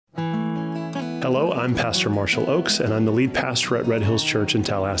Hello, I'm Pastor Marshall Ochs, and I'm the lead pastor at Red Hills Church in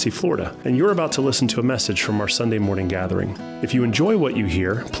Tallahassee, Florida. And you're about to listen to a message from our Sunday morning gathering. If you enjoy what you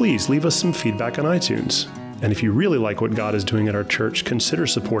hear, please leave us some feedback on iTunes. And if you really like what God is doing at our church, consider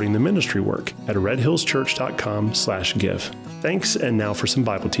supporting the ministry work at redhillschurch.com/give. Thanks, and now for some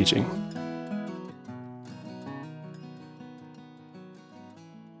Bible teaching.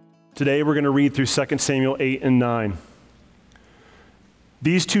 Today we're going to read through 2 Samuel 8 and 9.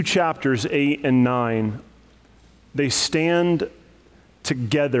 These two chapters, 8 and 9, they stand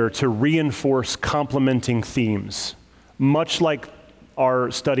together to reinforce complementing themes, much like our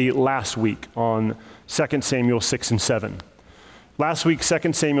study last week on 2 Samuel 6 and 7. Last week,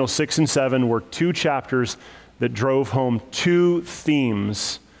 2 Samuel 6 and 7 were two chapters that drove home two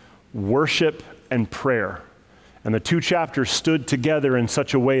themes, worship and prayer. And the two chapters stood together in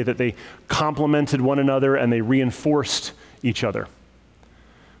such a way that they complemented one another and they reinforced each other.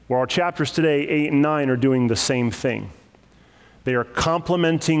 Well, our chapters today, 8 and 9, are doing the same thing. They are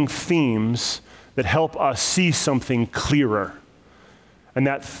complementing themes that help us see something clearer. And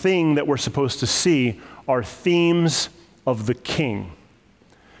that thing that we're supposed to see are themes of the king.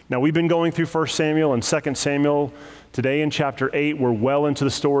 Now, we've been going through 1 Samuel and 2 Samuel. Today in chapter 8, we're well into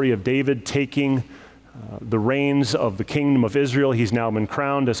the story of David taking the reins of the kingdom of Israel. He's now been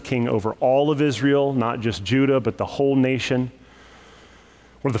crowned as king over all of Israel, not just Judah, but the whole nation.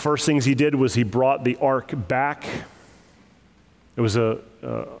 One of the first things he did was he brought the ark back. It was a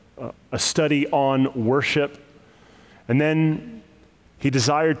study on worship. And then he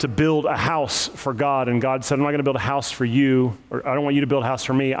desired to build a house for God. And God said, I'm not going to build a house for you, or I don't want you to build a house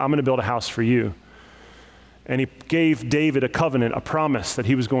for me. I'm going to build a house for you. And he gave David a covenant, a promise that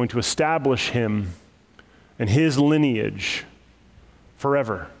he was going to establish him and his lineage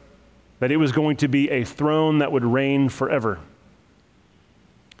forever. That it was going to be a throne that would reign forever.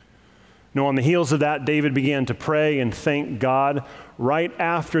 Now, on the heels of that, David began to pray and thank God. Right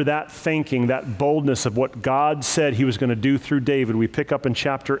after that thanking, that boldness of what God said he was going to do through David, we pick up in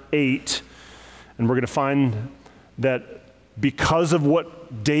chapter 8, and we're going to find that because of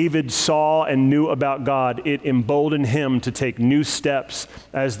what David saw and knew about God, it emboldened him to take new steps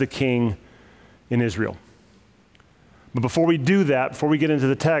as the king in Israel. But before we do that, before we get into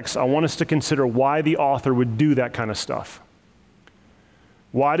the text, I want us to consider why the author would do that kind of stuff.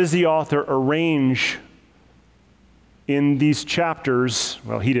 Why does the author arrange in these chapters,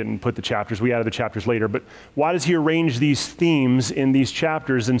 well, he didn't put the chapters, we added the chapters later, but why does he arrange these themes in these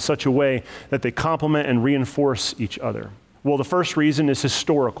chapters in such a way that they complement and reinforce each other? Well, the first reason is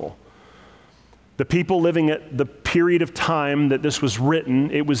historical. The people living at the period of time that this was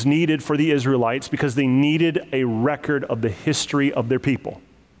written, it was needed for the Israelites because they needed a record of the history of their people.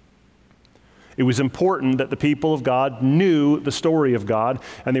 It was important that the people of God knew the story of God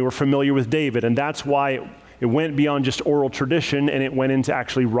and they were familiar with David. And that's why it went beyond just oral tradition and it went into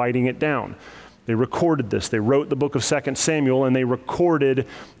actually writing it down. They recorded this. They wrote the book of 2 Samuel and they recorded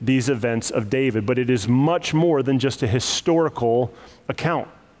these events of David. But it is much more than just a historical account.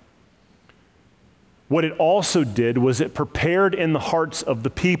 What it also did was it prepared in the hearts of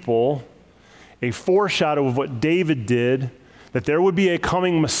the people a foreshadow of what David did, that there would be a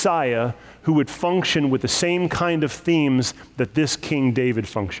coming Messiah who would function with the same kind of themes that this King David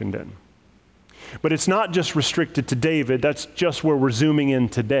functioned in. But it's not just restricted to David, that's just where we're zooming in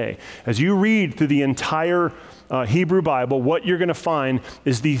today. As you read through the entire Hebrew Bible, what you're going to find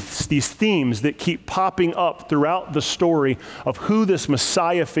is these themes that keep popping up throughout the story of who this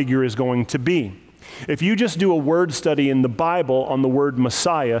Messiah figure is going to be. If you just do a word study in the Bible on the word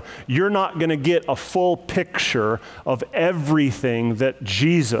Messiah, you're not going to get a full picture of everything that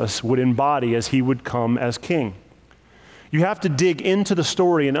Jesus would embody as he would come as king. You have to dig into the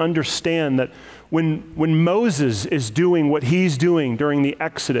story and understand that when Moses is doing what he's doing during the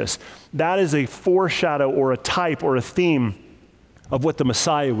Exodus, that is a foreshadow or a type or a theme of what the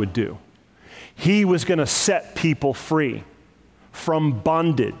Messiah would do. He was going to set people free from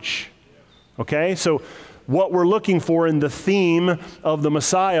bondage. Okay, so what we're looking for in the theme of the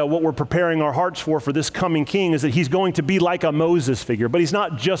Messiah, what we're preparing our hearts for this coming king, is that he's going to be like a Moses figure, but he's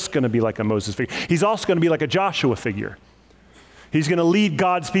not just going to be like a Moses figure. He's also going to be like a Joshua figure. He's going to lead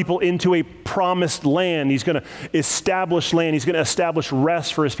God's people into a promised land. He's going to establish land. He's going to establish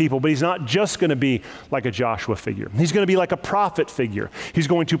rest for his people. But he's not just going to be like a Joshua figure. He's going to be like a prophet figure. He's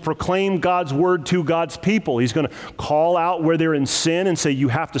going to proclaim God's word to God's people. He's going to call out where they're in sin and say, you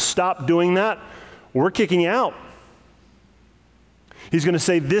have to stop doing that, or we're kicking you out. He's going to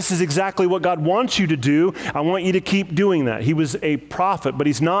say, this is exactly what God wants you to do. I want you to keep doing that. He was a prophet, but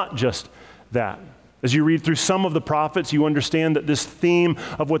he's not just that. As you read through some of the prophets, you understand that this theme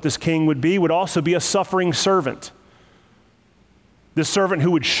of what this king would be would also be a suffering servant. This servant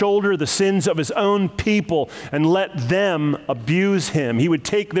who would shoulder the sins of his own people and let them abuse him. He would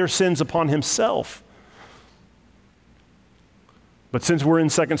take their sins upon himself. But since we're in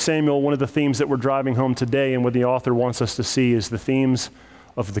 2 Samuel, one of the themes that we're driving home today and what the author wants us to see is the themes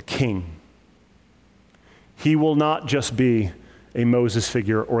of the king. He will not just be a Moses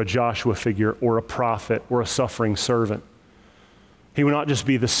figure or a Joshua figure or a prophet or a suffering servant. He will not just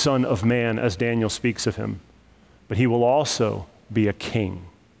be the Son of Man as Daniel speaks of him, but he will also be a king.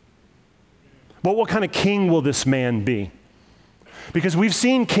 But what kind of king will this man be? Because we've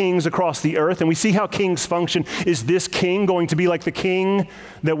seen kings across the earth and we see how kings function. Is this king going to be like the king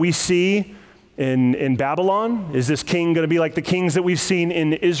that we see in Babylon? Is this king going to be like the kings that we've seen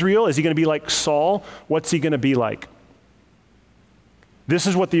in Israel? Is he going to be like Saul? What's he going to be like? This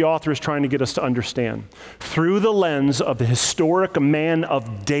is what the author is trying to get us to understand. Through the lens of the historic man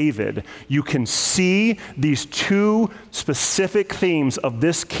of David, you can see these two specific themes of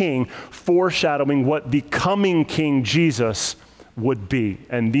this king foreshadowing what the coming King Jesus would be.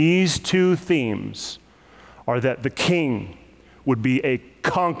 And these two themes are that the king would be a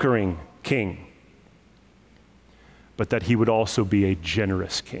conquering king, but that he would also be a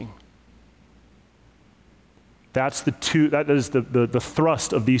generous king. That is the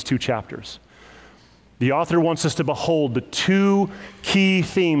thrust of these two chapters. The author wants us to behold the two key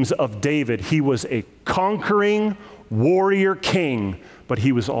themes of David. He was a conquering warrior king, but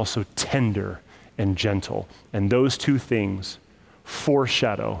he was also tender and gentle. And those two things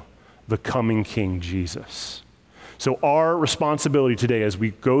foreshadow the coming King Jesus. So our responsibility today as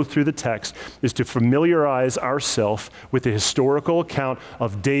we go through the text is to familiarize ourselves with the historical account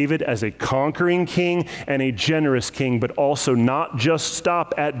of David as a conquering king and a generous king, but also not just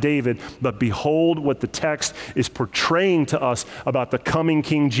stop at David, but behold what the text is portraying to us about the coming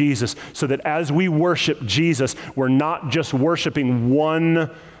King Jesus, so that as we worship Jesus, we're not just worshiping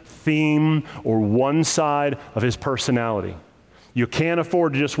one theme or one side of his personality. You can't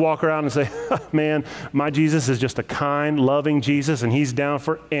afford to just walk around and say, man, my Jesus is just a kind, loving Jesus, and he's down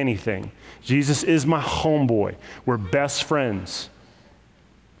for anything. Jesus is my homeboy. We're best friends.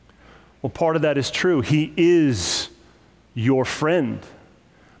 Well, part of that is true. He is your friend,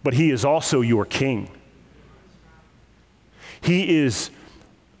 but he is also your king. He is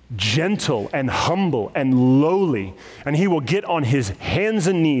gentle and humble and lowly, and he will get on his hands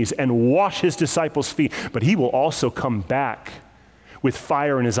and knees and wash his disciples' feet, but he will also come back with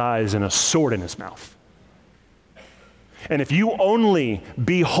fire in his eyes and a sword in his mouth. And if you only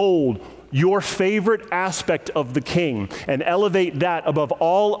behold your favorite aspect of the king and elevate that above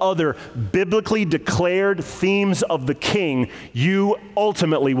all other biblically declared themes of the king, you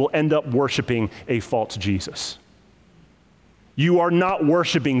ultimately will end up worshiping a false Jesus. You are not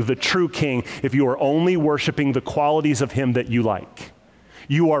worshiping the true king if you are only worshiping the qualities of him that you like.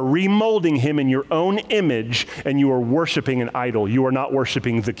 You are remolding him in your own image, and you are worshiping an idol. You are not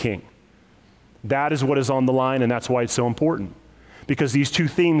worshiping the king. That is what is on the line, and that's why it's so important. Because these two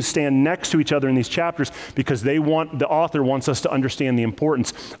themes stand next to each other in these chapters, because the author wants us to understand the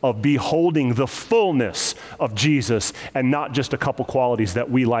importance of beholding the fullness of Jesus and not just a couple qualities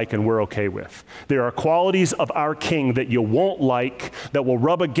that we like and we're okay with. There are qualities of our king that you won't like, that will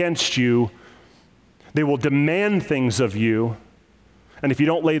rub against you. They will demand things of you. And if you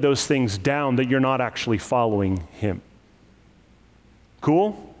don't lay those things down, that you're not actually following him.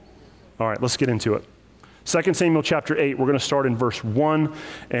 Cool? All right, let's get into it. 2 Samuel chapter 8, we're going to start in verse 1.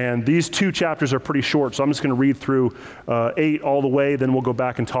 And these two chapters are pretty short, so I'm just going to read through 8 all the way, then we'll go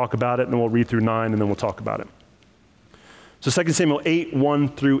back and talk about it, and then we'll read through 9, and then we'll talk about it. So 2 Samuel 8, 1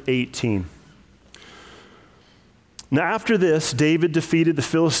 through 18. Now after this, David defeated the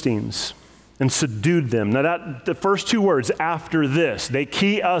Philistines and subdued them. Now the first two words, after this, they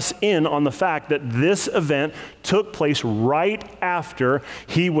key us in on the fact that this event took place right after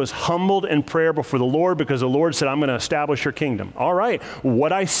he was humbled in prayer before the Lord, because the Lord said, I'm going to establish your kingdom. All right,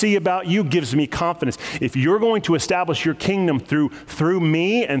 what I see about you gives me confidence. If you're going to establish your kingdom through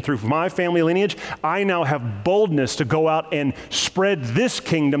me and through my family lineage, I now have boldness to go out and spread this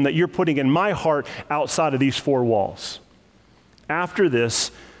kingdom that you're putting in my heart outside of these four walls. After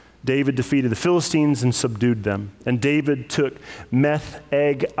this, David defeated the Philistines and subdued them. And David took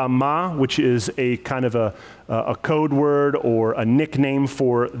Meth-eg-Ammah, which is a kind of a code word or a nickname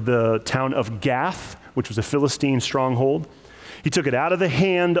for the town of Gath, which was a Philistine stronghold. He took it out of the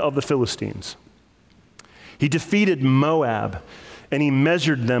hand of the Philistines. He defeated Moab, and he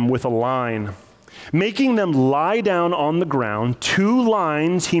measured them with a line. Making them lie down on the ground, 2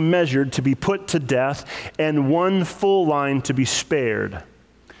 lines he measured to be put to death, and 1 full line to be spared.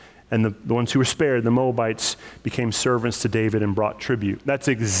 And the ones who were spared, the Moabites, became servants to David and brought tribute. That's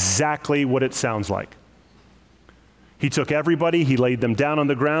exactly what it sounds like. He took everybody, he laid them down on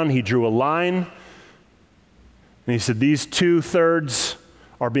the ground, he drew a line, and he said, these 2/3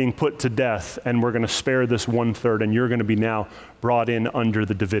 are being put to death, and we're going to spare this 1/3, and you're going to be now brought in under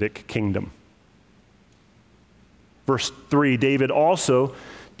the Davidic kingdom. Verse 3, David also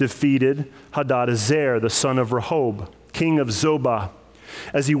defeated Hadadezer, the son of Rehob, king of Zobah,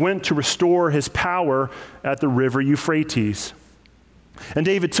 as he went to restore his power at the river Euphrates. And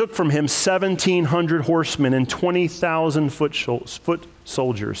David took from him 1,700 horsemen and 20,000 foot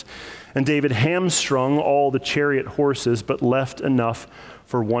soldiers. And David hamstrung all the chariot horses, but left enough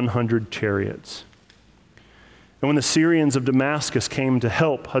for 100 chariots. And when the Syrians of Damascus came to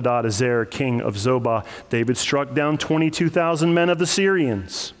help Hadadezer, king of Zobah, David struck down 22,000 men of the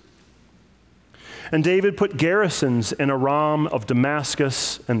Syrians. And David put garrisons in Aram of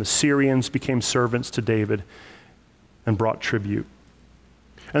Damascus, and the Syrians became servants to David and brought tribute.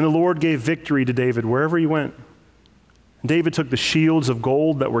 And the Lord gave victory to David wherever he went. And David took the shields of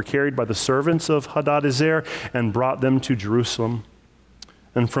gold that were carried by the servants of Hadadezer and brought them to Jerusalem.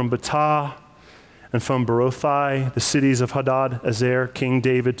 And from Betah and from Berothai, the cities of Hadadezer, King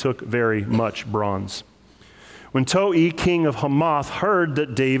David took very much bronze. When Toi, king of Hamath, heard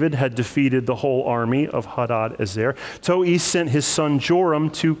that David had defeated the whole army of Hadadezer, Toi sent his son Joram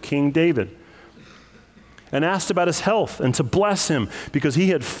to King David and asked about his health and to bless him, because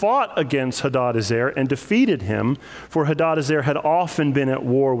he had fought against Hadadezer and defeated him, for Hadadezer had often been at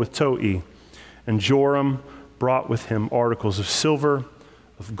war with Toi. And Joram brought with him articles of silver,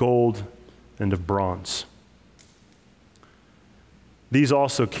 of gold, and of bronze. These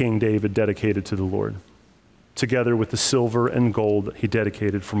also King David dedicated to the Lord, together with the silver and gold that he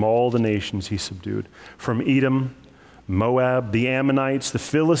dedicated from all the nations he subdued, from Edom, Moab, the Ammonites, the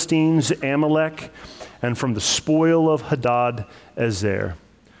Philistines, Amalek, and from the spoil of Hadadezer,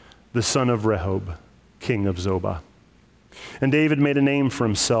 the son of Rehob, king of Zobah. And David made a name for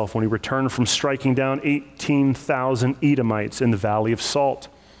himself when he returned from striking down 18,000 Edomites in the Valley of Salt.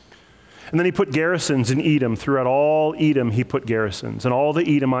 And then he put garrisons in Edom. Throughout all Edom he put garrisons. And all the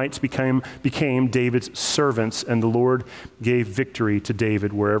Edomites became David's servants, and the Lord gave victory to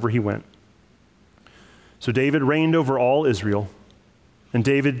David wherever he went. So David reigned over all Israel, and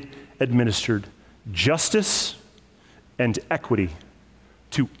David administered justice and equity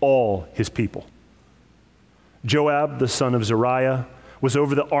to all his people. Joab, the son of Zeruiah, was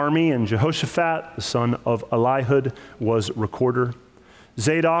over the army, and Jehoshaphat, the son of Elihud, was recorder.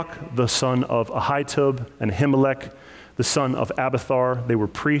 Zadok, the son of Ahitub, and Ahimelech, the son of Abithar, they were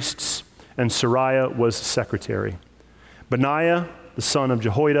priests, and Sariah was secretary. Benaiah, the son of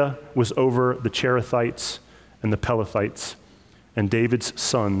Jehoiada, was over the Cherethites and the Pelethites, and David's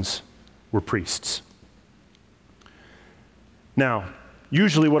sons were priests. Now,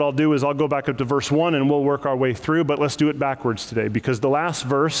 usually what I'll do is I'll go back up to verse 1 and we'll work our way through, but let's do it backwards today because the last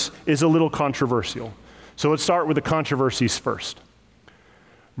verse is a little controversial. So let's start with the controversies first.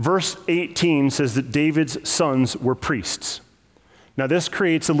 Verse 18 says that David's sons were priests. Now this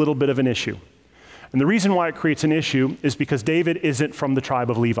creates a little bit of an issue. And the reason why it creates an issue is because David isn't from the tribe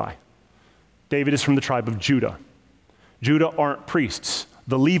of Levi. David is from the tribe of Judah. Judah aren't priests.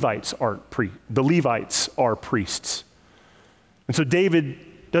 The Levites are priests. And so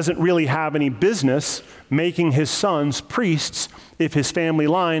David doesn't really have any business making his sons priests if his family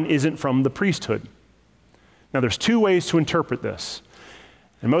line isn't from the priesthood. Now there's 2 ways to interpret this.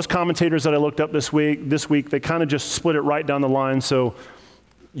 And most commentators that I looked up this week, they kind of just split it right down the line, so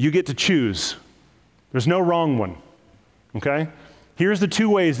you get to choose. There's no wrong one, okay? Here's the 2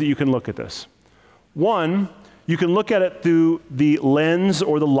 ways that you can look at this. One, you can look at it through the lens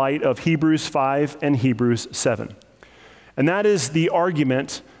or the light of Hebrews 5 and Hebrews 7. And that is the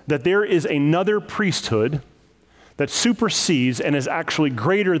argument that there is another priesthood that supersedes and is actually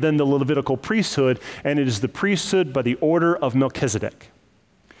greater than the Levitical priesthood, and it is the priesthood by the order of Melchizedek.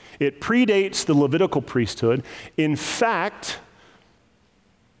 It predates the Levitical priesthood. In fact,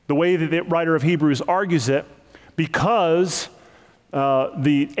 the way that the writer of Hebrews argues it, because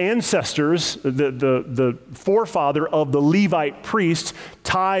the ancestors, the forefather of the Levite priests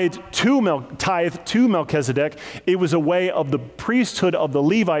tithed to Melchizedek, it was a way of the priesthood of the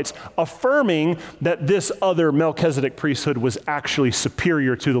Levites affirming that this other Melchizedek priesthood was actually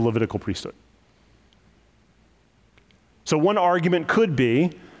superior to the Levitical priesthood. So one argument could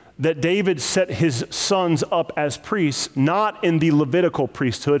be that David set his sons up as priests, not in the Levitical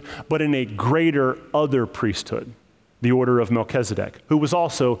priesthood, but in a greater other priesthood, the order of Melchizedek, who was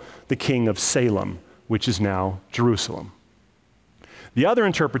also the king of Salem, which is now Jerusalem. The other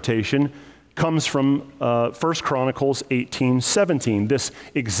interpretation comes from 1 Chronicles 18:17. This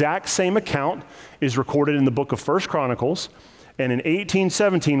exact same account is recorded in the book of 1 Chronicles, and in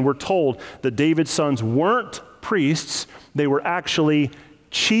 18:17 we're told that David's sons weren't priests, they were actually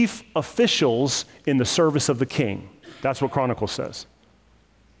chief officials in the service of the king. That's what Chronicles says.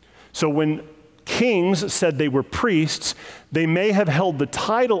 So when kings said they were priests, they may have held the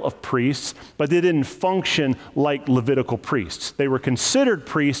title of priests, but they didn't function like Levitical priests. They were considered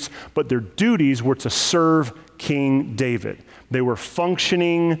priests, but their duties were to serve King David. They were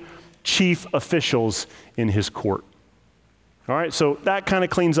functioning chief officials in his court. All right, so that kind of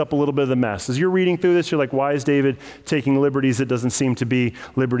cleans up a little bit of the mess. As you're reading through this, you're like, why is David taking liberties that doesn't seem to be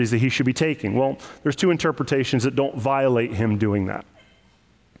liberties that he should be taking? Well, there's two interpretations that don't violate him doing that.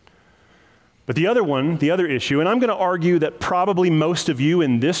 But the other issue, and I'm going to argue that probably most of you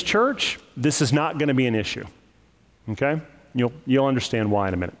in this church, this is not going to be an issue. Okay? You'll understand why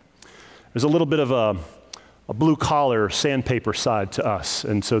in a minute. There's a little bit of a blue-collar sandpaper side to us,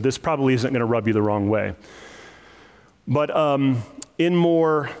 and so this probably isn't going to rub you the wrong way. But in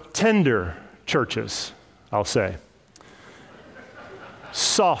more tender churches, I'll say,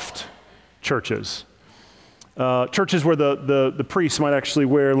 soft churches, churches where the priest might actually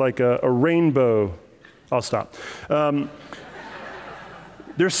wear like a rainbow. I'll stop.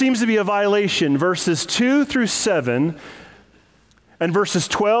 There seems to be a violation. Verses 2 through 7 and verses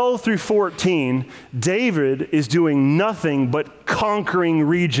 12 through 14, David is doing nothing but conquering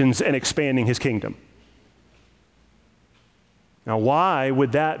regions and expanding his kingdom. Now, why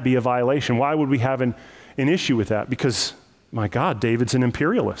would that be a violation? Why would we have an issue with that? Because, my God, David's an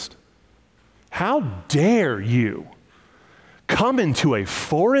imperialist. How dare you come into a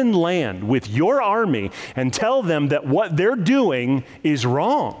foreign land with your army and tell them that what they're doing is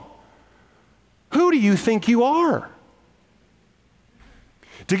wrong? Who do you think you are?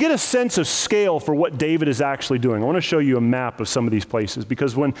 To get a sense of scale for what David is actually doing, I want to show you a map of some of these places,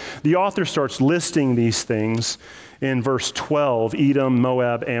 because when the author starts listing these things in verse 12, Edom,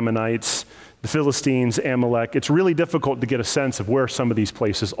 Moab, Ammonites, the Philistines, Amalek, it's really difficult to get a sense of where some of these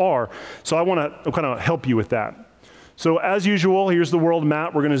places are. So I want to kind of help you with that. So as usual, here's the world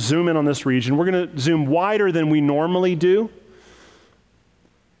map. We're going to zoom in on this region. We're going to zoom wider than we normally do.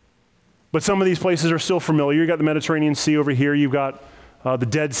 But some of these places are still familiar. You've got the Mediterranean Sea over here. You've got the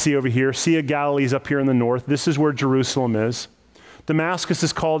Dead Sea over here. Sea of Galilee is up here in the north. This is where Jerusalem is. Damascus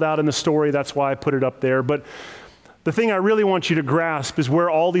is called out in the story. That's why I put it up there. But the thing I really want you to grasp is where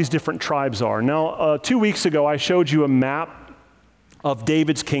all these different tribes are. Now, 2 weeks ago, I showed you a map of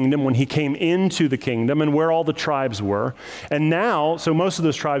David's kingdom when he came into the kingdom and where all the tribes were. And now, so most of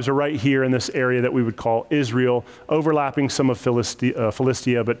those tribes are right here in this area that we would call Israel, overlapping some of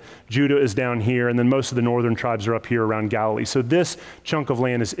Philistia, but Judah is down here, and then most of the northern tribes are up here around Galilee. So this chunk of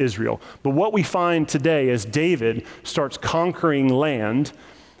land is Israel. But what we find today as David starts conquering land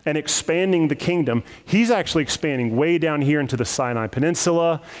and expanding the kingdom, he's actually expanding way down here into the Sinai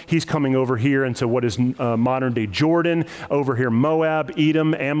Peninsula. He's coming over here into what is modern-day Jordan, over here Moab,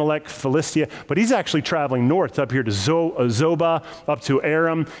 Edom, Amalek, Philistia. But he's actually traveling north up here to Zobah, up to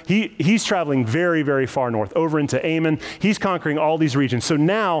Aram. He's traveling very, very far north, over into Ammon. He's conquering all these regions. So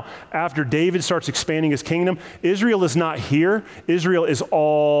now, after David starts expanding his kingdom, Israel is not here. Israel is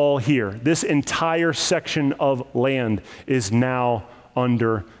all here. This entire section of land is now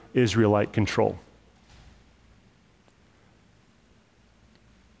under Israelite control.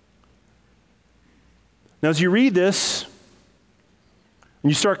 Now, as you read this,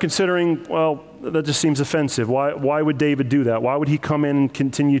 and you start considering, well, that just seems offensive. Why would David do that? Why would he come in and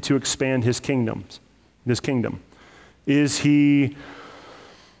continue to expand his kingdom? Is he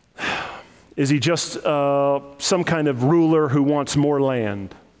just some kind of ruler who wants more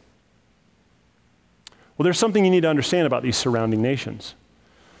land? Well, there's something you need to understand about these surrounding nations.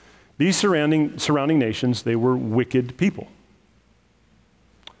 These surrounding nations, they were wicked people.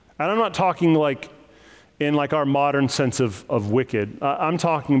 And I'm not talking like in like our modern sense of wicked. I'm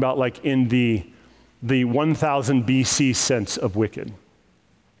talking about like in the 1000 BC sense of wicked.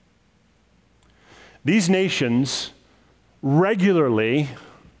 These nations regularly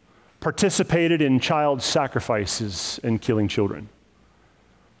participated in child sacrifices and killing children.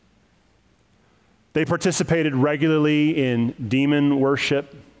 They participated regularly in demon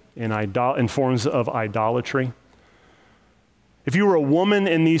worship, in forms of idolatry. If you were a woman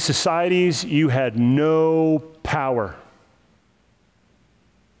in these societies, you had no power.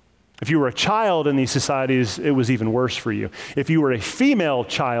 If you were a child in these societies, it was even worse for you. If you were a female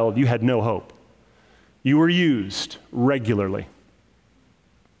child, you had no hope. You were used regularly.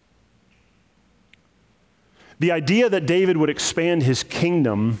 The idea that David would expand his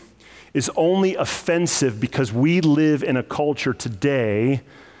kingdom is only offensive because we live in a culture today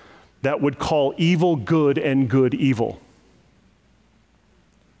that would call evil good and good evil.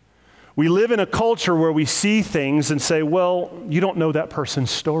 We live in a culture where we see things and say, well, you don't know that person's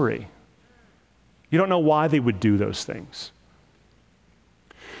story. You don't know why they would do those things.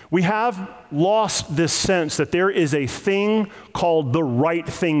 We have lost this sense that there is a thing called the right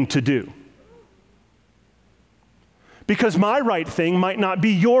thing to do. Because my right thing might not be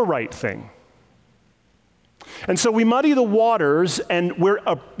your right thing. And so we muddy the waters, and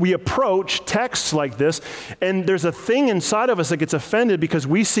we approach texts like this, and there's a thing inside of us that gets offended because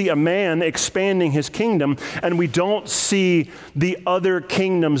we see a man expanding his kingdom, and we don't see the other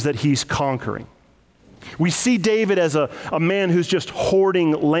kingdoms that he's conquering. We see David as a man who's just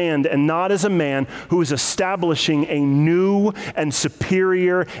hoarding land and not as a man who is establishing a new and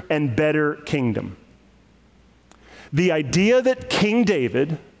superior and better kingdom. The idea that King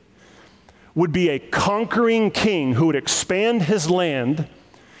David would be a conquering king who would expand his land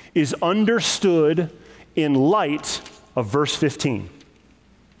is understood in light of verse 15.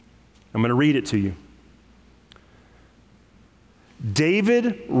 I'm going to read it to you.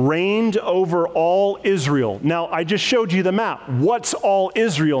 David reigned over all Israel. Now, I just showed you the map. What's all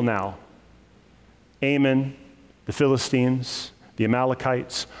Israel now? Ammon, the Philistines, the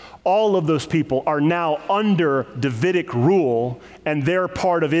Amalekites. All of those people are now under Davidic rule, and they're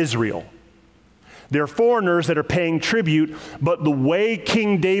part of Israel. They're foreigners that are paying tribute, but the way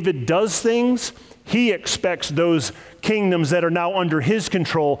King David does things, he expects those kingdoms that are now under his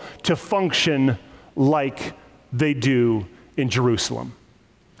control to function like they do in Jerusalem.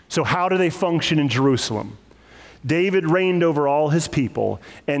 So how do they function in Jerusalem? David reigned over all his people,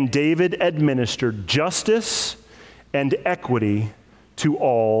 and David administered justice and equity to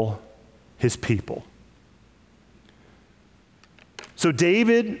all his people. So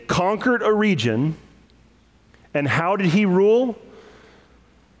David conquered a region, and how did he rule?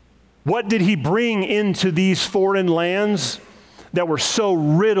 What did he bring into these foreign lands that were so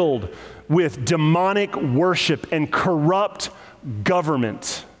riddled with demonic worship and corrupt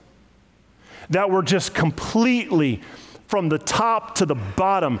government, that were just completely, from the top to the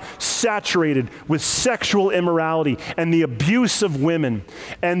bottom, saturated with sexual immorality and the abuse of women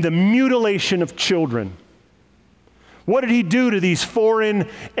and the mutilation of children? What did he do to these foreign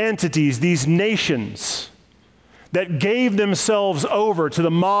entities, these nations that gave themselves over to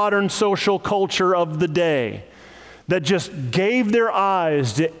the modern social culture of the day, that just gave their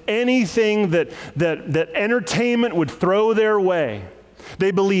eyes to anything that entertainment would throw their way?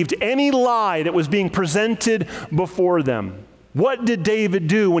 They believed any lie that was being presented before them. What did David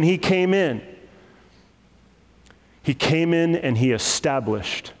do when he came in? He came in and he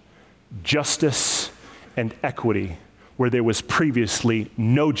established justice and equity where there was previously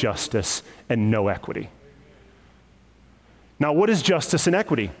no justice and no equity. Now, what is justice and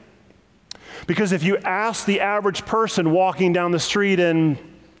equity? Because if you ask the average person walking down the street in,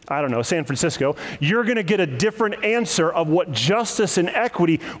 I don't know, San Francisco, you're going to get a different answer of what justice and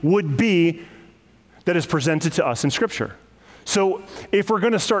equity would be that is presented to us in Scripture. So if we're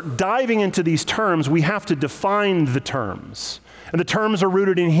going to start diving into these terms, we have to define the terms. And the terms are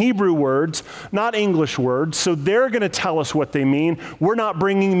rooted in Hebrew words, not English words, so they're going to tell us what they mean. We're not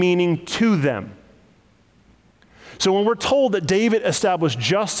bringing meaning to them. So when we're told that David established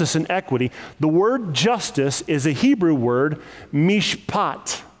justice and equity, the word justice is a Hebrew word,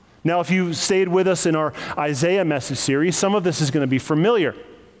 mishpat. Now, if you stayed with us in our Isaiah message series, some of this is going to be familiar.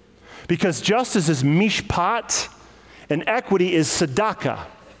 Because justice is mishpat and equity is tzedakah.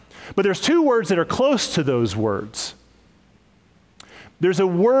 But there's two words that are close to those words. There's a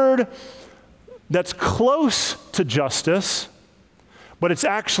word that's close to justice, but it's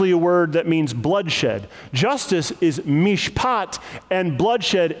actually a word that means bloodshed. Justice is mishpat, and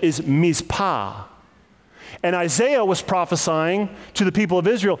bloodshed is mizpah. And Isaiah was prophesying to the people of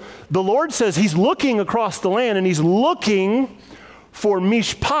Israel. The Lord says he's looking across the land, and he's looking for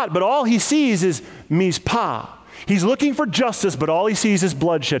mishpat, but all he sees is mizpah. He's looking for justice, but all he sees is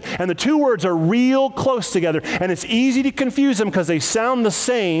bloodshed. And the two words are real close together, and it's easy to confuse them because they sound the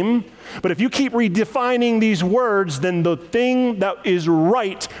same. But if you keep redefining these words, then the thing that is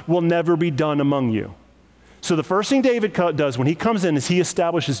right will never be done among you. So the first thing David does when he comes in is he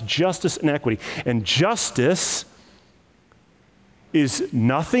establishes justice and equity. And justice is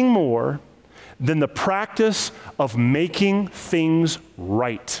nothing more than the practice of making things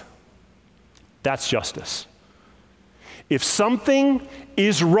right. That's justice. If something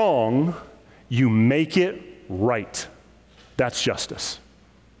is wrong, you make it right. That's justice.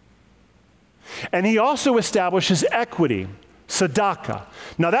 And he also establishes equity, tzedakah.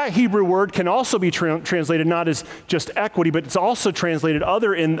 Now that Hebrew word can also be translated not as just equity, but it's also translated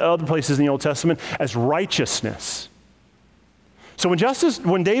in other places in the Old Testament as righteousness. So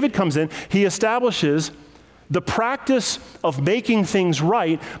when David comes in, he establishes the practice of making things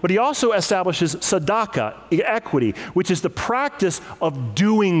right, but he also establishes tzedakah, equity, which is the practice of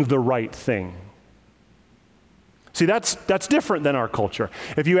doing the right thing. See, that's different than our culture.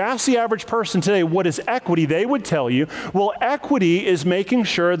 If you ask the average person today, what is equity, they would tell you, well, equity is making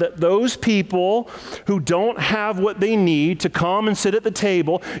sure that those people who don't have what they need to come and sit at the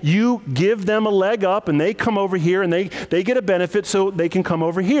table, you give them a leg up and they come over here and they get a benefit so they can come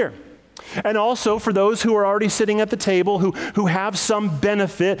over here. And also for those who are already sitting at the table who have some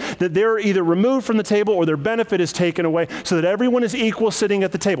benefit, that they're either removed from the table or their benefit is taken away so that everyone is equal sitting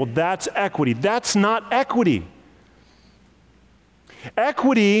at the table. That's equity. That's not equity.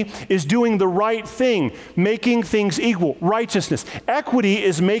 Equity is doing the right thing, making things equal, righteousness. Equity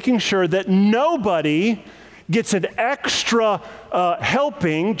is making sure that nobody gets an extra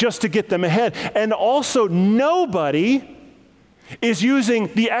helping just to get them ahead. And also nobody is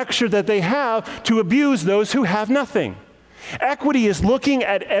using the extra that they have to abuse those who have nothing. Equity is looking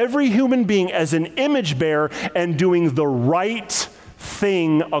at every human being as an image bearer and doing the right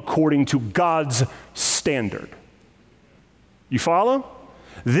thing according to God's standard. You follow?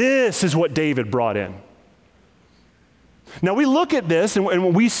 This is what David brought in. Now we look at this and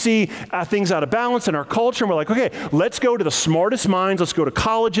when we see things out of balance in our culture, and we're like, okay, let's go to the smartest minds, let's go to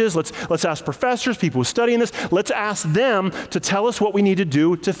colleges, let's ask professors, people who study in this, let's ask them to tell us what we need to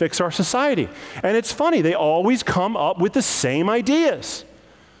do to fix our society. And it's funny, they always come up with the same ideas.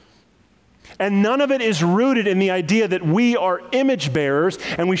 And none of it is rooted in the idea that we are image bearers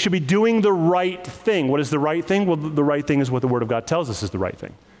and we should be doing the right thing. What is the right thing? Well, the right thing is what the Word of God tells us is the right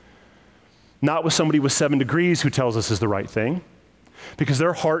thing. Not with somebody with 7 degrees who tells us is the right thing, because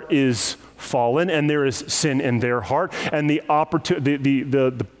their heart is fallen and there is sin in their heart, and the options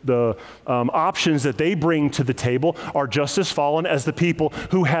that they bring to the table are just as fallen as the people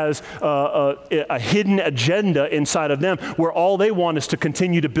who has a hidden agenda inside of them, where all they want is to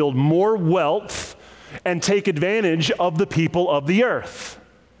continue to build more wealth and take advantage of the people of the earth.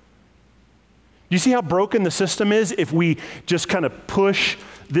 You see how broken the system is if we just kind of push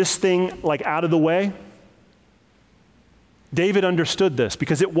this thing like out of the way? David understood this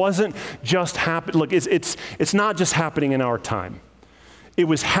because it wasn't just happening. Look, it's not just happening in our time. It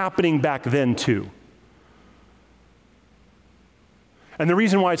was happening back then too. And the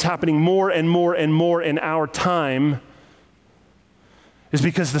reason why it's happening more and more and more in our time is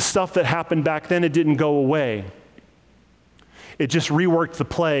because the stuff that happened back then, it didn't go away. It just reworked the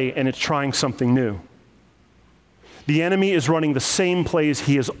play and it's trying something new. The enemy is running the same plays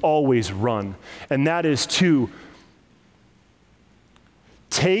he has always run, and that is to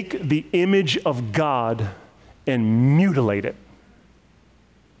take the image of God and mutilate it,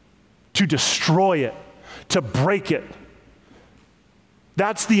 to destroy it, to break it.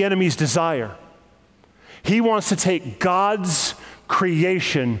 That's the enemy's desire. He wants to take God's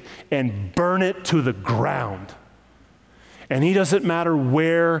creation and burn it to the ground. And he doesn't matter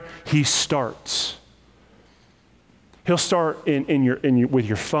where he starts. He'll start with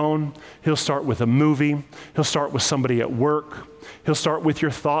your phone. He'll start with a movie. He'll start with somebody at work. He'll start with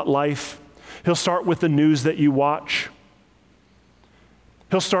your thought life. He'll start with the news that you watch.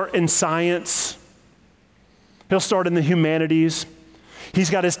 He'll start in science. He'll start in the humanities. He's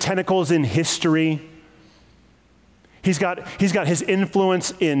got his tentacles in history. He's got his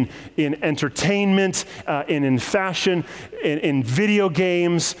influence in entertainment, in fashion, in video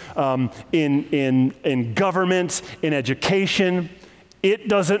games, in government, in education. It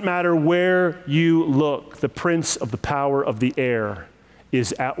doesn't matter where you look. The prince of the power of the air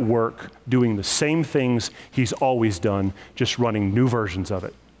is at work doing the same things he's always done, just running new versions of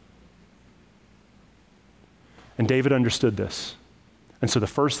it. And David understood this. And so the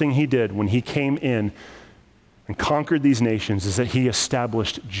first thing he did when he came in and conquered these nations is that he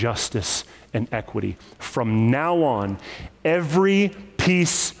established justice and equity. From now on, every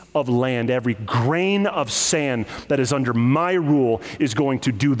piece of land, every grain of sand that is under my rule is going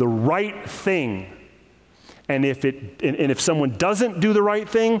to do the right thing. And if someone doesn't do the right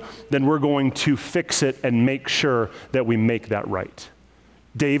thing, then we're going to fix it and make sure that we make that right.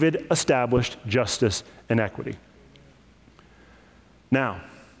 David established justice and equity. Now,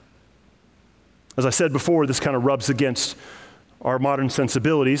 as I said before, this kind of rubs against our modern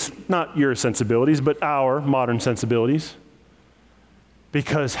sensibilities, not your sensibilities, but our modern sensibilities.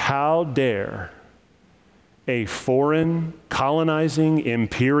 Because how dare a foreign, colonizing,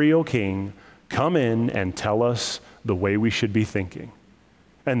 imperial king come in and tell us the way we should be thinking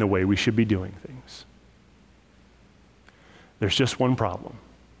and the way we should be doing things? There's just one problem.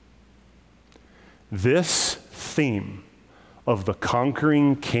 This theme of the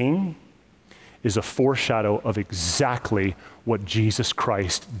conquering king is a foreshadow of exactly what Jesus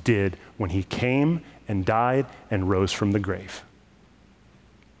Christ did when he came and died and rose from the grave.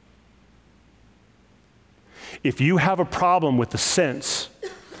 If you have a problem with the sense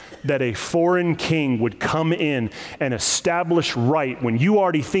that a foreign king would come in and establish right when you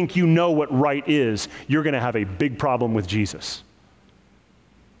already think you know what right is, you're going to have a big problem with Jesus.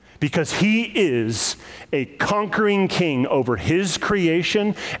 Because he is a conquering king over his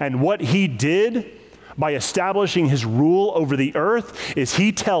creation, and what he did by establishing his rule over the earth is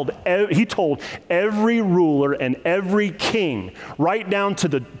he told every ruler and every king, right down to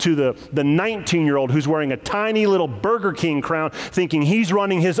the 19-year-old who's wearing a tiny little Burger King crown thinking he's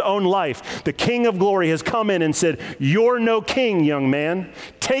running his own life. The King of Glory has come in and said, "You're no king, young man.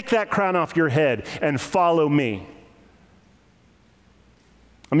 Take that crown off your head and follow me."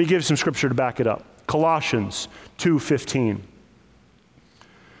 Let me give you some scripture to back it up. Colossians 2:15.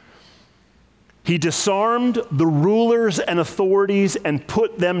 He disarmed the rulers and authorities and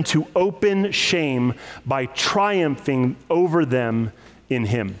put them to open shame by triumphing over them in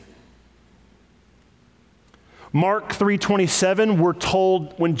him. Mark 3:27, we're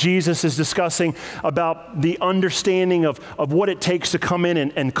told when Jesus is discussing about the understanding of what it takes to come in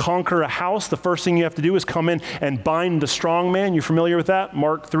and conquer a house, the first thing you have to do is come in and bind the strong man. You familiar with that?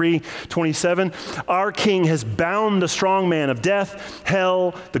 Mark 3:27. Our King has bound the strong man of death,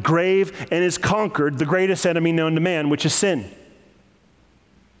 hell, the grave, and has conquered the greatest enemy known to man, which is sin.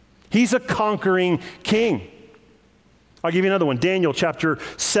 He's a conquering king. I'll give you another one. Daniel chapter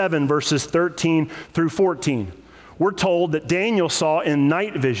 7, verses 13 through 14. We're told that Daniel saw in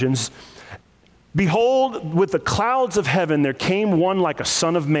night visions, "Behold, with the clouds of heaven there came one like a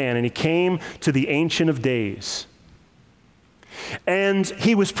son of man, and he came to the Ancient of Days. And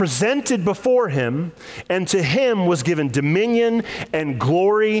he was presented before him, and to him was given dominion and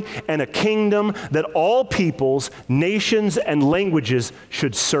glory and a kingdom that all peoples, nations, and languages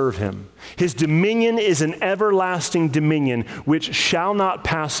should serve him. His dominion is an everlasting dominion which shall not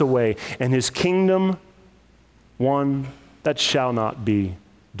pass away, and his kingdom one that shall not be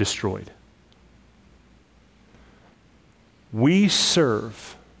destroyed." We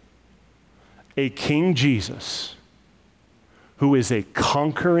serve a King Jesus who is a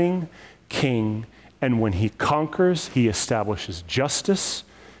conquering king, and when he conquers, he establishes justice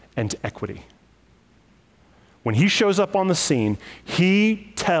and equity. When he shows up on the scene,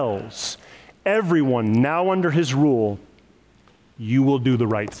 he tells everyone now under his rule, "You will do the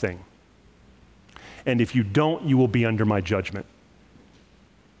right thing. And if you don't, you will be under my judgment."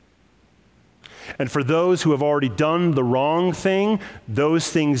 And for those who have already done the wrong thing, those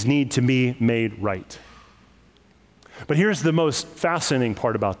things need to be made right. But here's the most fascinating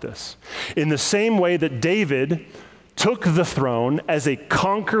part about this. In the same way that David took the throne as a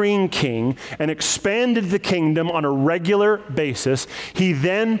conquering king and expanded the kingdom on a regular basis, he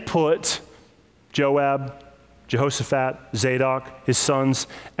then put Joab, Jehoshaphat, Zadok, his sons,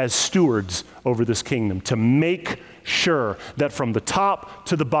 as stewards over this kingdom to make sure that from the top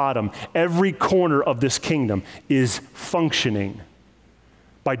to the bottom, every corner of this kingdom is functioning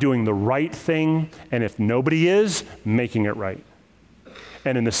by doing the right thing, and if nobody is, making it right.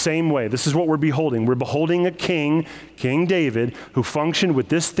 And in the same way, this is what we're beholding. We're beholding a king, King David, who functioned with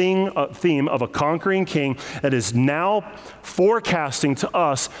this theme of a conquering king that is now forecasting to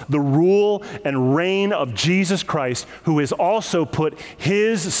us the rule and reign of Jesus Christ, who has also put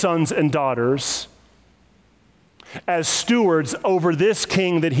his sons and daughters as stewards over this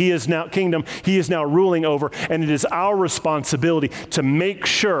kingdom he is now ruling over. And it is our responsibility to make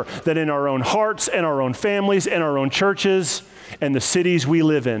sure that in our own hearts and our own families and our own churches and the cities we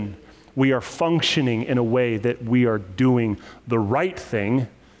live in, we are functioning in a way that we are doing the right thing.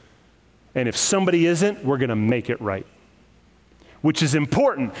 And if somebody isn't, we're going to make it right. Which is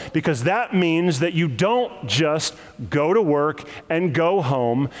important because that means that you don't just go to work and go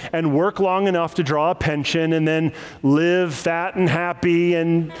home and work long enough to draw a pension and then live fat and happy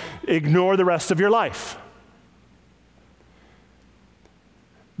and ignore the rest of your life.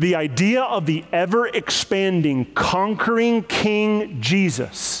 The idea of the ever-expanding, conquering King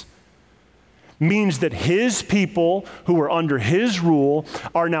Jesus means that his people who are under his rule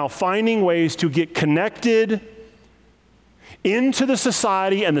are now finding ways to get connected into the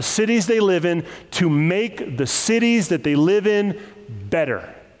society and the cities they live in to make the cities that they live in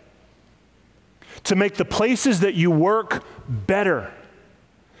better. To make the places that you work better.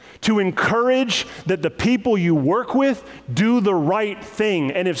 To encourage that the people you work with do the right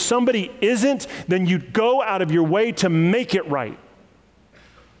thing. And if somebody isn't, then you go out of your way to make it right.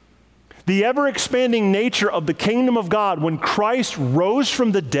 The ever-expanding nature of the kingdom of God, when Christ rose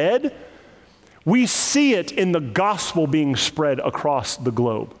from the dead, we see it in the gospel being spread across the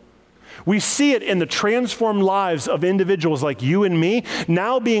globe. We see it in the transformed lives of individuals like you and me,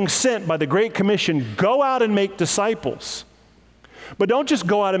 now being sent by the Great Commission, go out and make disciples. But don't just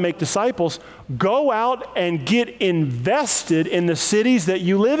go out and make disciples, go out and get invested in the cities that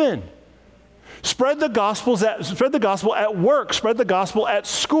you live in. Spread the gospel at work, spread the gospel at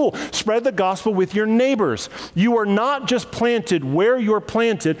school, spread the gospel with your neighbors. You are not just planted where you're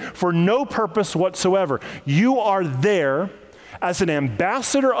planted for no purpose whatsoever. You are there as an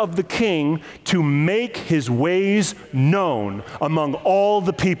ambassador of the King to make his ways known among all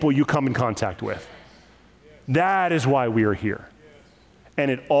the people you come in contact with. That is why we are here.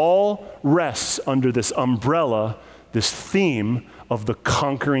 And it all rests under this umbrella, this theme of the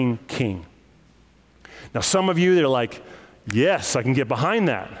conquering King. Now, some of you, they're like, yes, I can get behind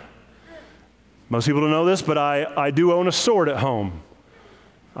that. Most people don't know this, but I do own a sword at home.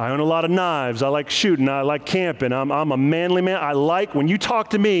 I own a lot of knives. I like shooting. I like camping. I'm a manly man. I like, when you talk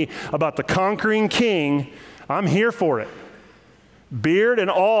to me about the conquering King, I'm here for it. Beard and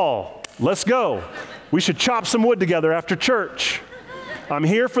all. Let's go. We should chop some wood together after church. I'm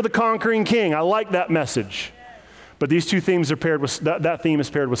here for the conquering King. I like that message. But these two themes are paired with, that theme is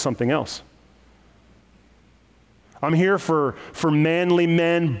paired with something else. I'm here for manly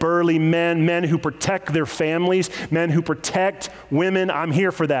men, burly men, men who protect their families, men who protect women. I'm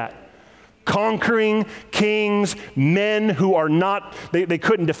here for that. Conquering kings, men who are not, they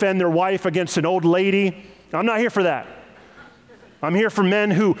couldn't defend their wife against an old lady. I'm not here for that. I'm here for men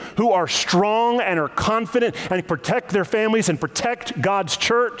who are strong and are confident and protect their families and protect God's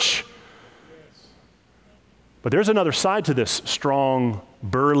church. But there's another side to this, strong,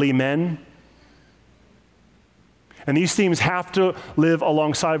 burly men. And these themes have to live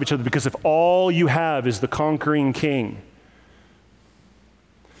alongside of each other, because if all you have is the conquering King,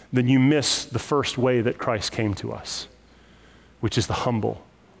 then you miss the first way that Christ came to us, which is the humble,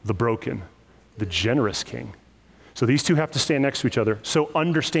 the broken, the generous King. So these two have to stand next to each other. So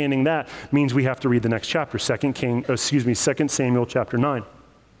understanding that means we have to read the next chapter, 2 Samuel chapter 9.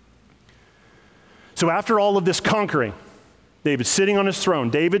 So after all of this conquering, David's sitting on his throne.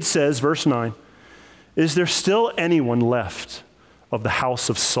 David says, verse 9, "Is there still anyone left of the house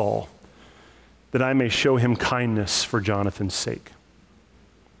of Saul, that I may show him kindness for Jonathan's sake?"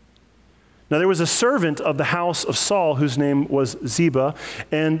 Now there was a servant of the house of Saul whose name was Ziba,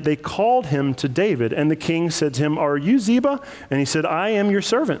 and they called him to David. And the king said to him, "Are you Ziba?" And he said, "I am your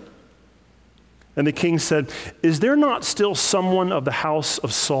servant." And the king said, "Is there not still someone of the house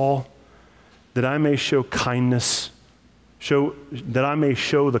of Saul, that I may show kindness, that I may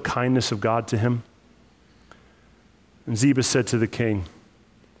show the kindness of God to him?" And Ziba said to the king,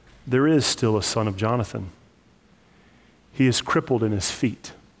 "There is still a son of Jonathan. He is crippled in his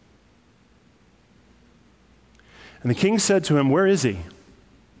feet." And the king said to him, "Where is he?"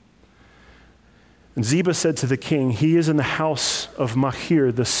 And Ziba said to the king, "He is in the house of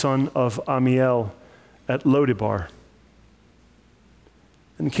Machir, the son of Ammiel, at Lodebar."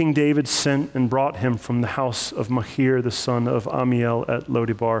 And King David sent and brought him from the house of Machir, the son of Ammiel, at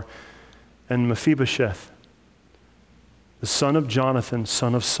Lodebar. And Mephibosheth, the son of Jonathan,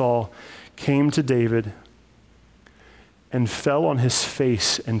 son of Saul, came to David and fell on his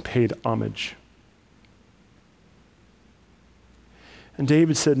face and paid homage. And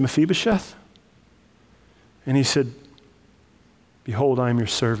David said, "Mephibosheth?" And he said, "Behold, I am your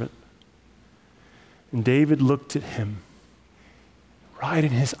servant." And David looked at him right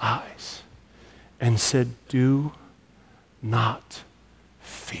in his eyes and said, "Do not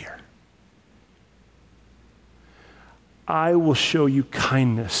fear. I will show you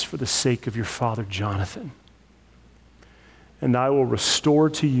kindness for the sake of your father Jonathan, and I will restore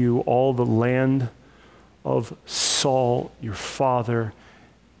to you all the land of Saul, your father,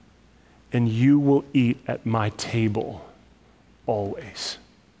 and you will eat at my table always."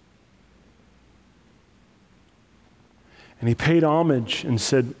 And he paid homage and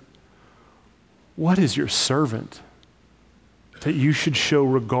said, "What is your servant that you should show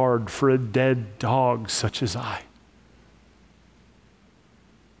regard for a dead dog such as I?"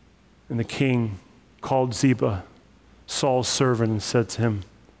 And the king called Ziba, Saul's servant, and said to him,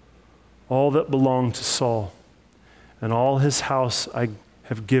 "All that belonged to Saul and all his house I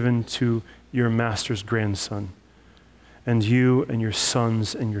have given to your master's grandson. And you and your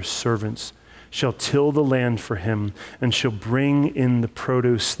sons and your servants shall till the land for him, and shall bring in the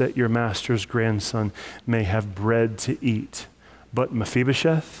produce that your master's grandson may have bread to eat. But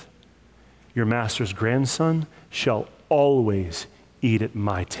Mephibosheth, your master's grandson, shall always eat at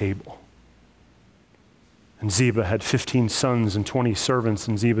my table. And Ziba had 15 sons and 20 servants,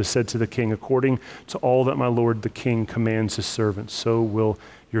 and Ziba said to the king, according to all that my lord the king commands his servant, so will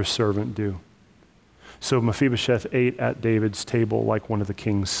your servant do. So Mephibosheth ate at David's table like one of the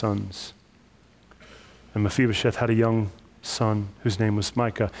king's sons. And Mephibosheth had a young son whose name was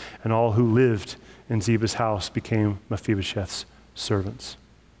Micah, and all who lived in Ziba's house became Mephibosheth's servants.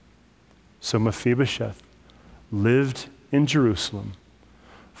 So Mephibosheth lived in Jerusalem,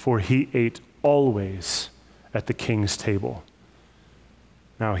 for he ate always at the king's table.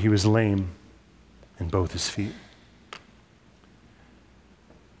 Now he was lame in both his feet.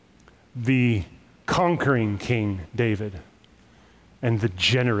 The conquering King David and the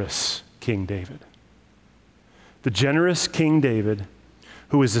generous King David. The generous King David,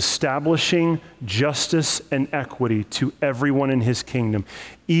 who is establishing justice and equity to everyone in his kingdom,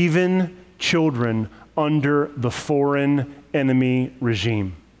 even children under the foreign enemy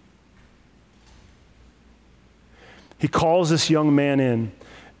regime. He calls this young man in,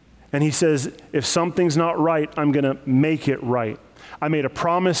 and he says, if something's not right, I'm going to make it right. I made a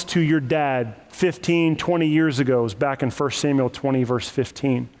promise to your dad 15, 20 years ago. It was back in 1 Samuel 20, verse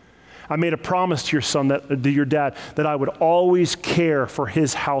 15. I made a promise to your son, to your dad, that I would always care for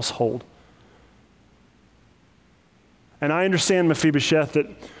his household. And I understand, Mephibosheth, that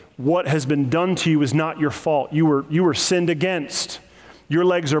what has been done to you is not your fault. You were sinned against. Your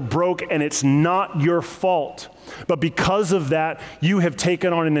legs are broke, and it's not your fault. But because of that, you have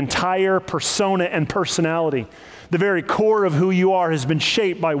taken on an entire persona and personality. The very core of who you are has been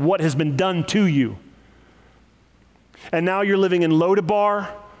shaped by what has been done to you. And now you're living in Lodabar,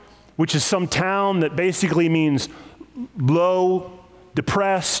 which is some town that basically means low,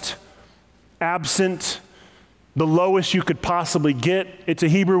 depressed, absent, the lowest you could possibly get. It's a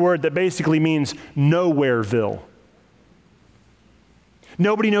Hebrew word that basically means nowhereville.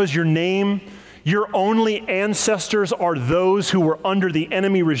 Nobody knows your name. Your only ancestors are those who were under the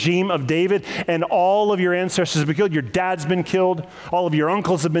enemy regime of David, and all of your ancestors have been killed. Your dad's been killed. All of your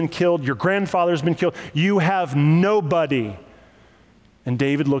uncles have been killed. Your grandfather's been killed. You have nobody. And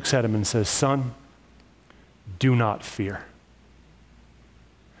David looks at him and says, son, do not fear,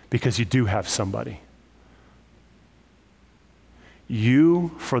 because you do have somebody.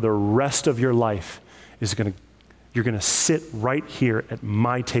 You, for the rest of your life, you're going to sit right here at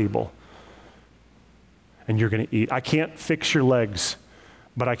my table, and you're going to eat. I can't fix your legs,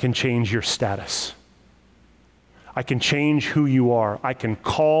 but I can change your status. I can change who you are. I can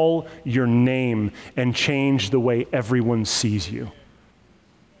call your name and change the way everyone sees you.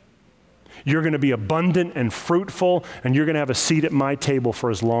 You're going to be abundant and fruitful, and you're going to have a seat at my table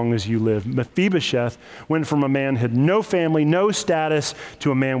for as long as you live. Mephibosheth went from a man who had no family, no status, to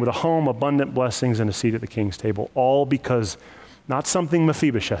a man with a home, abundant blessings, and a seat at the king's table, all because not something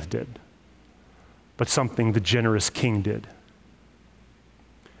Mephibosheth did, but something the generous king did.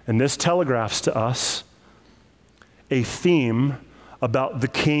 And this telegraphs to us a theme about the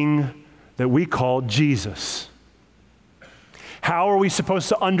king that we call Jesus. How are we supposed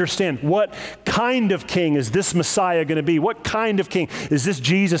to understand what kind of king is this Messiah going to be? What kind of king is this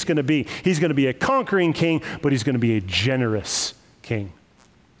Jesus going to be? He's going to be a conquering king, but he's going to be a generous king.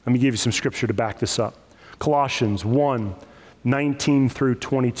 Let me give you some scripture to back this up. Colossians 1:19 through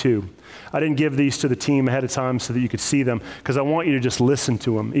 22. I didn't give these to the team ahead of time so that you could see them, because I want you to just listen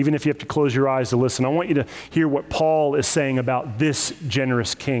to them. Even if you have to close your eyes to listen, I want you to hear what Paul is saying about this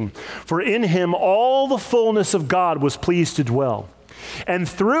generous king. For in him all the fullness of God was pleased to dwell, and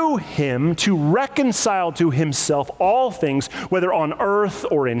through him to reconcile to himself all things, whether on earth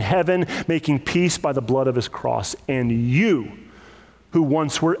or in heaven, making peace by the blood of his cross. And you, who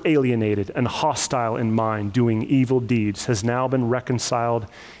once were alienated and hostile in mind, doing evil deeds, has now been reconciled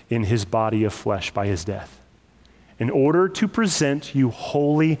in his body of flesh by his death, in order to present you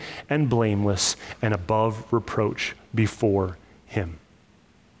holy and blameless and above reproach before him.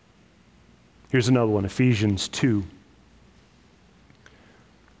 Here's another one, Ephesians 2.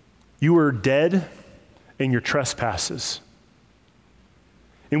 You were dead in your trespasses,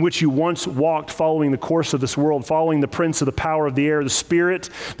 in which you once walked, following the course of this world, following the prince of the power of the air, the spirit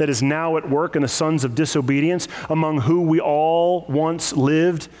that is now at work in the sons of disobedience, among whom we all once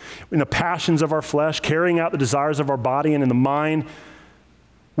lived in the passions of our flesh, carrying out the desires of our body and in the mind.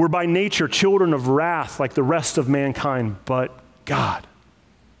 We're by nature children of wrath like the rest of mankind, but God,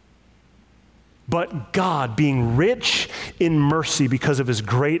 being rich in mercy because of his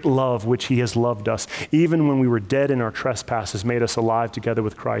great love, which he has loved us, even when we were dead in our trespasses, made us alive together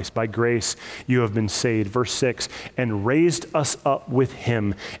with Christ. By grace, you have been saved. Verse 6, and raised us up with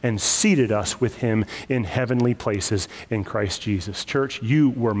him and seated us with him in heavenly places in Christ Jesus. Church, you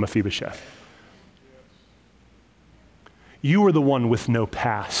were Mephibosheth. You were the one with no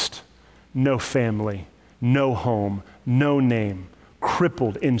past, no family, no home, no name,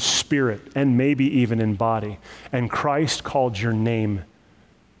 crippled in spirit and maybe even in body. And Christ called your name.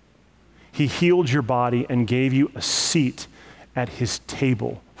 He healed your body and gave you a seat at his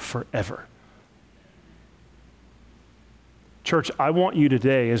table forever. Church, I want you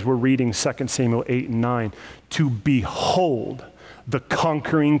today, as we're reading 2 Samuel 8 and 9, to behold the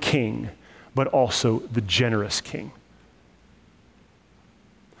conquering king, but also the generous king.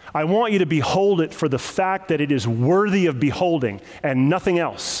 I want you to behold it for the fact that it is worthy of beholding and nothing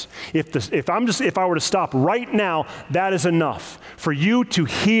else. If I were to stop right now, that is enough for you to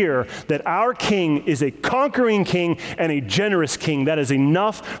hear that our king is a conquering king and a generous king. That is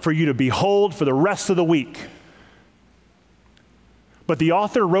enough for you to behold for the rest of the week. But the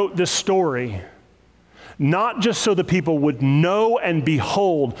author wrote this story not just so the people would know and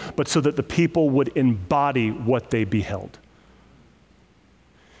behold, but so that the people would embody what they beheld.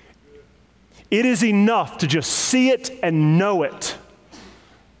 It is enough to just see it and know it.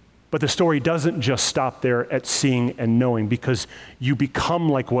 But the story doesn't just stop there at seeing and knowing, because you become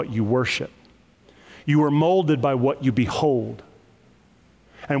like what you worship. You are molded by what you behold.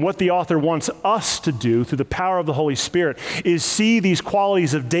 And what the author wants us to do through the power of the Holy Spirit is see these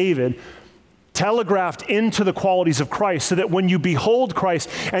qualities of David telegraphed into the qualities of Christ, so that when you behold Christ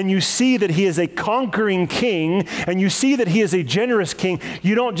and you see that he is a conquering king and you see that he is a generous king,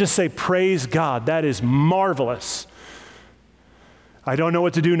 you don't just say, praise God, that is marvelous. I don't know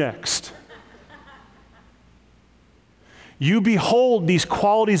what to do next. You behold these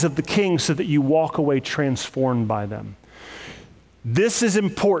qualities of the king so that you walk away transformed by them. This is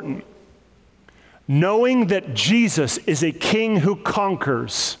important. Knowing that Jesus is a king who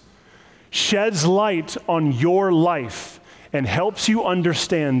conquers sheds light on your life and helps you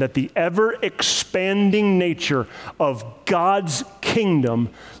understand that the ever-expanding nature of God's kingdom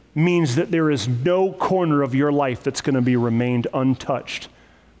means that there is no corner of your life that's going to be remained untouched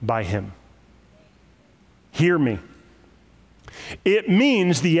by him. Hear me. It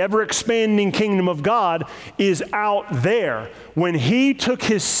means the ever-expanding kingdom of God is out there. When he took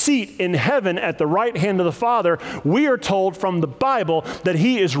his seat in heaven at the right hand of the Father, we are told from the Bible that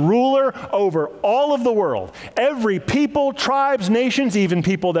he is ruler over all of the world. Every people, tribes, nations, even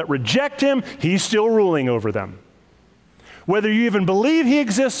people that reject him, he's still ruling over them. Whether you even believe he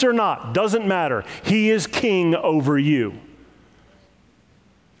exists or not, doesn't matter. He is king over you.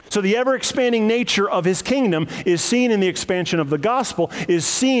 So the ever-expanding nature of his kingdom is seen in the expansion of the gospel, is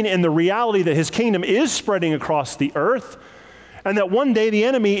seen in the reality that his kingdom is spreading across the earth, and that one day the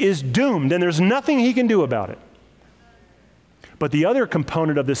enemy is doomed and there's nothing he can do about it. But the other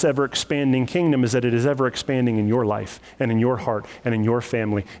component of this ever-expanding kingdom is that it is ever-expanding in your life and in your heart and in your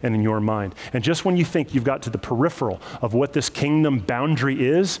family and in your mind. And just when you think you've got to the peripheral of what this kingdom boundary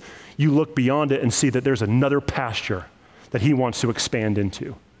is, you look beyond it and see that there's another pasture that he wants to expand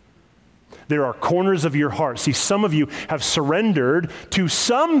into. There are corners of your heart. See, some of you have surrendered to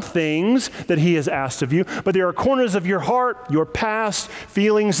some things that he has asked of you, but there are corners of your heart, your past,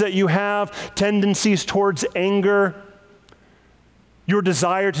 feelings that you have, tendencies towards anger, your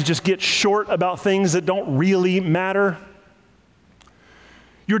desire to just get short about things that don't really matter,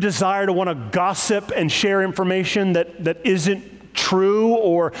 your desire to want to gossip and share information that isn't true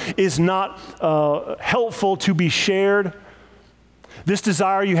or is not helpful to be shared. This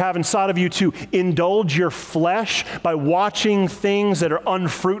desire you have inside of you to indulge your flesh by watching things that are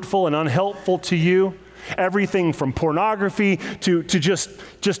unfruitful and unhelpful to you. Everything from pornography to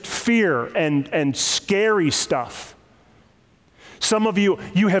just fear and scary stuff. Some of you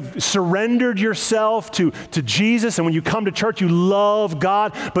have surrendered yourself to Jesus, and when you come to church, you love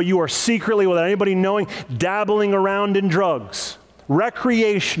God, but you are secretly, without anybody knowing, dabbling around in drugs,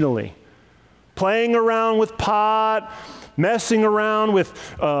 recreationally, playing around with pot, messing around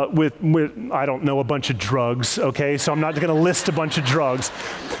with I don't know, a bunch of drugs, okay? So I'm not going to list a bunch of drugs.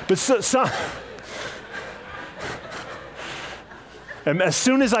 But and as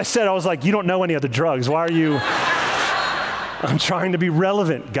soon as I said, I was like, you don't know any other drugs. Why are you? I'm trying to be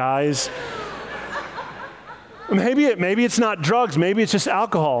relevant, guys. Maybe it's not drugs. Maybe it's just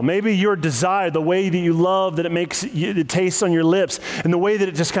alcohol. Maybe your desire, the way that you love, that it tastes on your lips, and the way that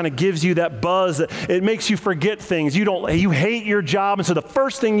it just kind of gives you that buzz, that it makes you forget things. You hate your job, and so the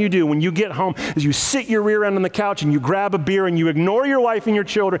first thing you do when you get home is you sit your rear end on the couch and you grab a beer and you ignore your wife and your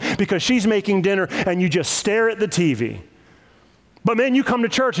children because she's making dinner and you just stare at the TV. But man, you come to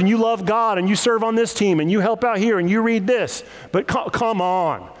church and you love God and you serve on this team and you help out here and you read this. But come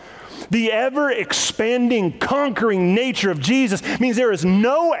on. The ever-expanding, conquering nature of Jesus means there is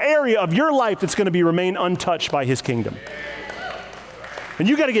no area of your life that's going to remain untouched by his kingdom. And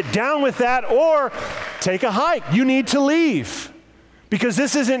you got to get down with that or take a hike. You need to leave because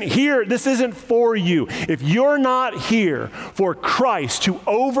this isn't here. This isn't for you. If you're not here for Christ to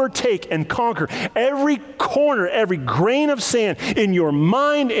overtake and conquer every corner, every grain of sand in your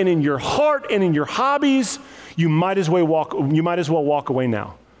mind and in your heart and in your hobbies, you might as well walk away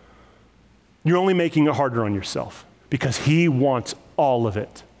now. You're only making it harder on yourself because he wants all of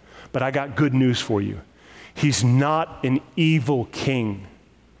it. But I got good news for you. He's not an evil king.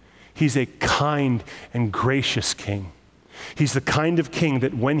 He's a kind and gracious king. He's the kind of king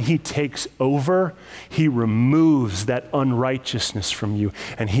that when he takes over, he removes that unrighteousness from you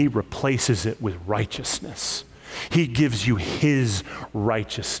and he replaces it with righteousness. He gives you his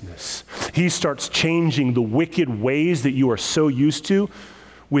righteousness. He starts changing the wicked ways that you are so used to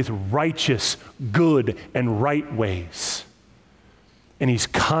with righteous, good, and right ways. And he's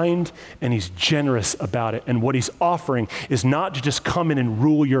kind and he's generous about it. And what he's offering is not to just come in and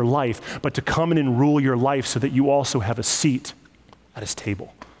rule your life, but to come in and rule your life so that you also have a seat at his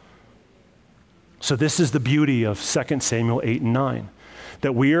table. So this is the beauty of 2 Samuel 8 and 9,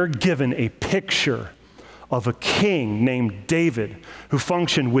 that we are given a picture of a king named David who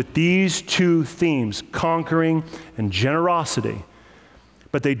functioned with these two themes, conquering and generosity.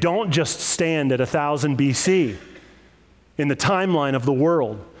 But they don't just stand at 1000 BC in the timeline of the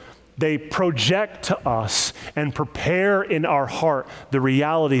world. They project to us and prepare in our heart the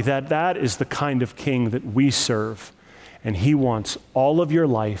reality that that is the kind of king that we serve. And he wants all of your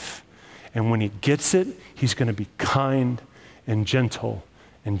life. And when he gets it, he's going to be kind and gentle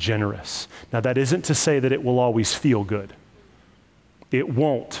and generous. Now, that isn't to say that it will always feel good. It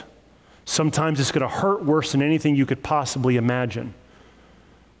won't. Sometimes it's going to hurt worse than anything you could possibly imagine.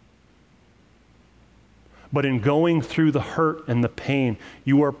 But in going through the hurt and the pain,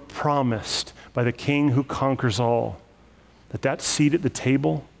 you are promised by the King who conquers all that that seat at the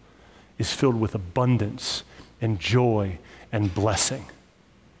table is filled with abundance and joy and blessing.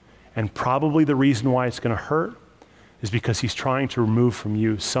 And probably the reason why it's going to hurt is because he's trying to remove from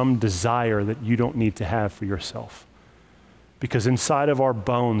you some desire that you don't need to have for yourself. Because inside of our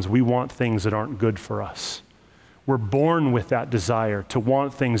bones, we want things that aren't good for us. We're born with that desire to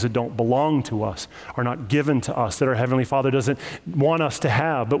want things that don't belong to us, are not given to us, that our Heavenly Father doesn't want us to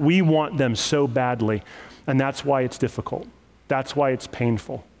have, but we want them so badly. And that's why it's difficult. That's why it's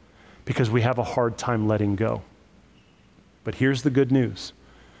painful, because we have a hard time letting go. But here's the good news.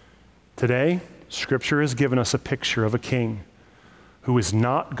 Today, Scripture has given us a picture of a king who is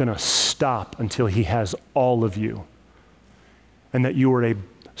not going to stop until he has all of you, and that you are a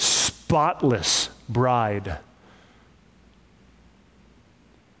spotless bride.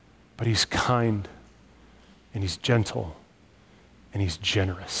 But he's kind, and he's gentle, and he's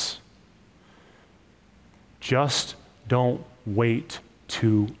generous. Just don't wait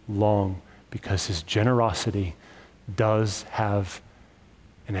too long, because his generosity does have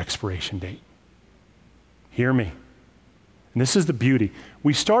an expiration date. Hear me. And this is the beauty.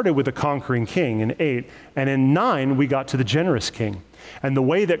 We started with the conquering king in 8, and in 9, we got to the generous king. And the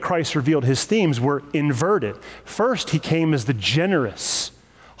way that Christ revealed his themes were inverted. First, he came as the generous,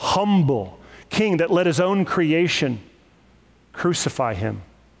 humble king that let his own creation crucify him.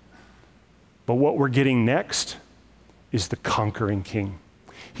 But what we're getting next is the conquering king.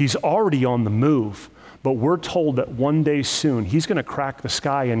 He's already on the move, but we're told that one day soon he's going to crack the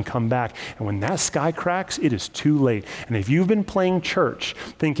sky and come back. And when that sky cracks, it is too late. And if you've been playing church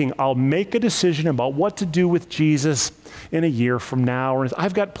thinking, I'll make a decision about what to do with Jesus in a year from now, or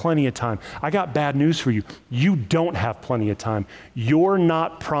I've got plenty of time, I got bad news for you. You don't have plenty of time. You're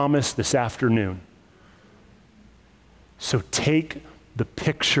not promised this afternoon. So take the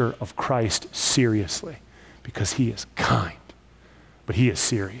picture of Christ seriously, because he is kind, but he is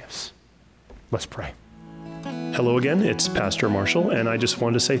serious. Let's pray. Hello again, it's Pastor Marshall, and I just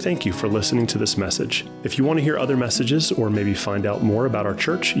wanted to say thank you for listening to this message. If you want to hear other messages or maybe find out more about our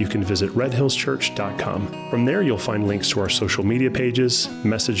church, you can visit redhillschurch.com. From there, you'll find links to our social media pages,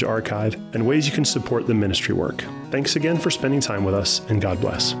 message archive, and ways you can support the ministry work. Thanks again for spending time with us, and God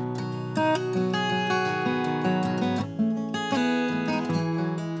bless.